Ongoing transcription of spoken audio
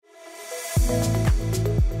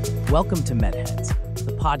Welcome to MedHeads,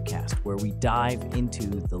 the podcast where we dive into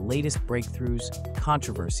the latest breakthroughs,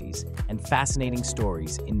 controversies, and fascinating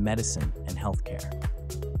stories in medicine and healthcare.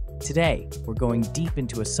 Today, we're going deep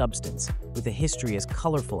into a substance with a history as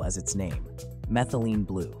colorful as its name, methylene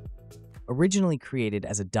blue. Originally created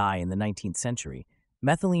as a dye in the 19th century,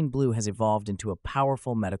 methylene blue has evolved into a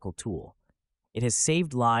powerful medical tool. It has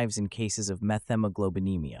saved lives in cases of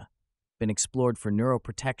methemoglobinemia, been explored for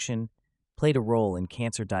neuroprotection, played a role in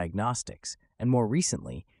cancer diagnostics, and more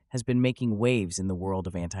recently has been making waves in the world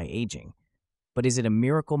of anti-aging. But is it a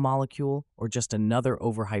miracle molecule or just another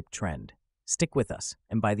overhyped trend? Stick with us,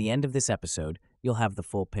 and by the end of this episode, you'll have the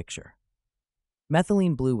full picture.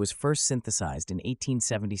 Methylene blue was first synthesized in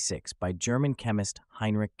 1876 by German chemist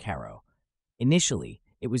Heinrich Caro. Initially,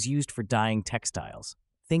 it was used for dyeing textiles.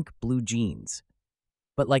 Think blue jeans.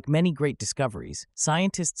 But like many great discoveries,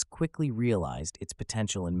 scientists quickly realized its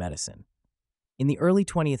potential in medicine. In the early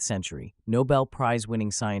 20th century, Nobel Prize-winning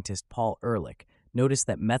scientist Paul Ehrlich noticed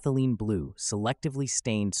that methylene blue selectively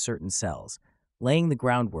stained certain cells, laying the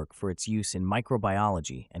groundwork for its use in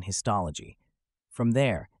microbiology and histology. From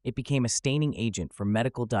there, it became a staining agent for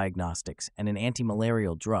medical diagnostics and an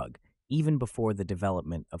anti-malarial drug, even before the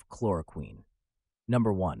development of chloroquine.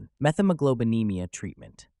 Number 1. Methemoglobinemia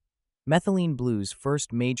treatment. Methylene blue's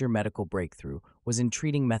first major medical breakthrough was in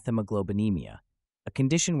treating methemoglobinemia, a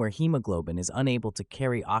condition where hemoglobin is unable to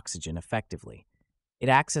carry oxygen effectively. It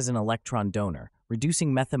acts as an electron donor,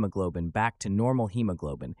 reducing methemoglobin back to normal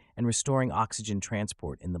hemoglobin and restoring oxygen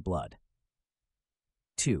transport in the blood.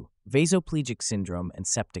 2. Vasoplegic syndrome and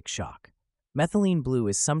septic shock. Methylene blue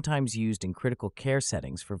is sometimes used in critical care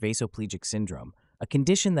settings for vasoplegic syndrome, a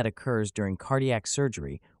condition that occurs during cardiac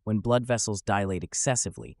surgery when blood vessels dilate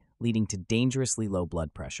excessively, leading to dangerously low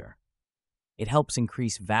blood pressure. It helps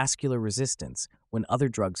increase vascular resistance when other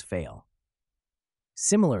drugs fail.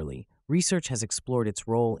 Similarly, research has explored its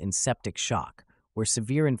role in septic shock, where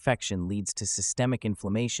severe infection leads to systemic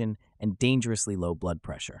inflammation and dangerously low blood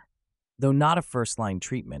pressure. Though not a first-line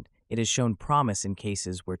treatment, it has shown promise in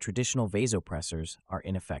cases where traditional vasopressors are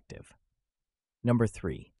ineffective. Number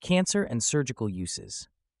 3. Cancer and surgical uses.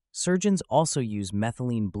 Surgeons also use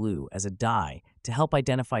methylene blue as a dye to help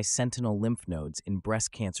identify sentinel lymph nodes in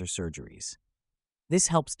breast cancer surgeries. This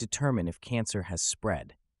helps determine if cancer has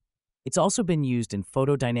spread. It's also been used in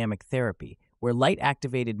photodynamic therapy, where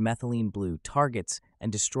light-activated methylene blue targets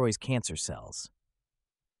and destroys cancer cells.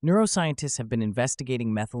 Neuroscientists have been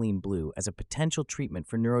investigating methylene blue as a potential treatment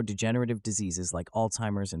for neurodegenerative diseases like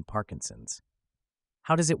Alzheimer's and Parkinson's.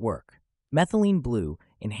 How does it work? Methylene blue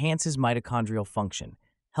enhances mitochondrial function,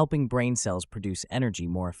 helping brain cells produce energy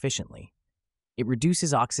more efficiently. It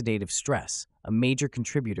reduces oxidative stress, a major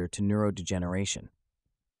contributor to neurodegeneration.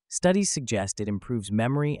 Studies suggest it improves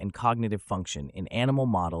memory and cognitive function in animal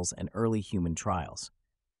models and early human trials.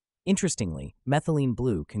 Interestingly, methylene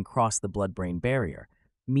blue can cross the blood-brain barrier,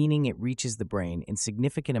 meaning it reaches the brain in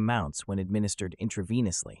significant amounts when administered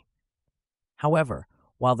intravenously. However,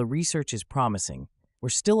 while the research is promising, we're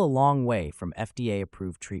still a long way from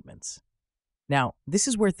FDA-approved treatments. Now, this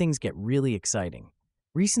is where things get really exciting.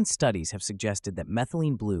 Recent studies have suggested that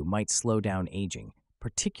methylene blue might slow down aging,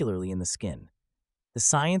 particularly in the skin. The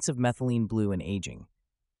science of methylene blue and aging.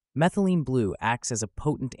 Methylene blue acts as a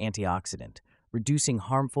potent antioxidant, reducing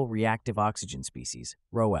harmful reactive oxygen species,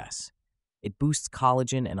 ROS. It boosts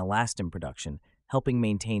collagen and elastin production, helping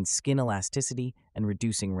maintain skin elasticity and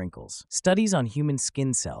reducing wrinkles. Studies on human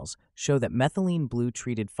skin cells show that methylene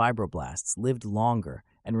blue-treated fibroblasts lived longer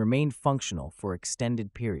and remained functional for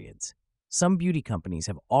extended periods. Some beauty companies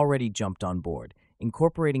have already jumped on board,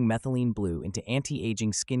 incorporating methylene blue into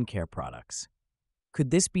anti-aging skincare products. Could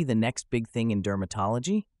this be the next big thing in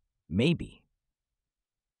dermatology? Maybe.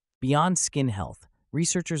 Beyond skin health,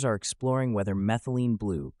 researchers are exploring whether methylene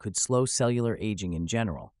blue could slow cellular aging in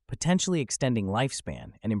general, potentially extending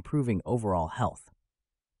lifespan and improving overall health.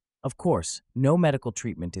 Of course, no medical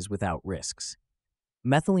treatment is without risks.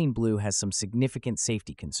 Methylene blue has some significant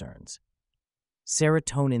safety concerns.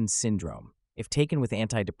 Serotonin syndrome. If taken with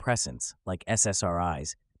antidepressants, like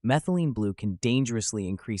SSRIs, methylene blue can dangerously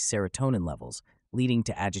increase serotonin levels, leading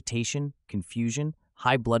to agitation, confusion,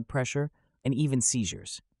 high blood pressure, and even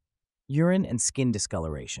seizures. Urine and skin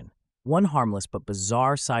discoloration. One harmless but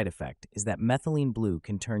bizarre side effect is that methylene blue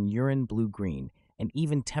can turn urine blue-green and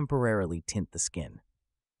even temporarily tint the skin.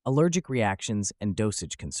 Allergic reactions and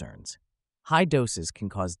dosage concerns. High doses can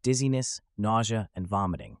cause dizziness, nausea, and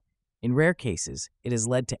vomiting. In rare cases, it has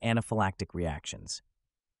led to anaphylactic reactions.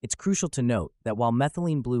 It's crucial to note that while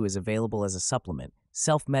methylene blue is available as a supplement,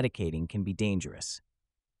 self-medicating can be dangerous.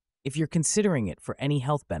 If you're considering it for any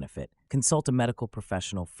health benefit, consult a medical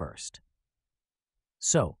professional first.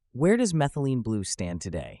 So, where does Methylene Blue stand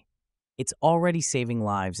today? It's already saving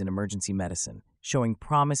lives in emergency medicine, showing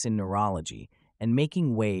promise in neurology, and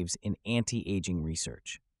making waves in anti-aging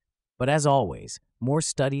research. But as always, more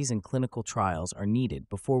studies and clinical trials are needed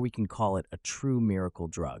before we can call it a true miracle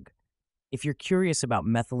drug. If you're curious about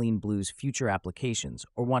Methylene Blue's future applications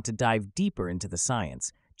or want to dive deeper into the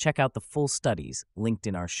science, check out the full studies linked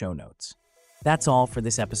in our show notes. That's all for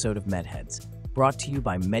this episode of MedHeads, brought to you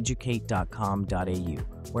by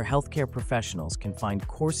meducate.com.au, where healthcare professionals can find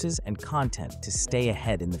courses and content to stay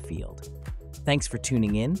ahead in the field. Thanks for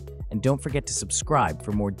tuning in, and don't forget to subscribe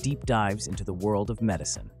for more deep dives into the world of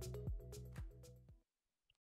medicine.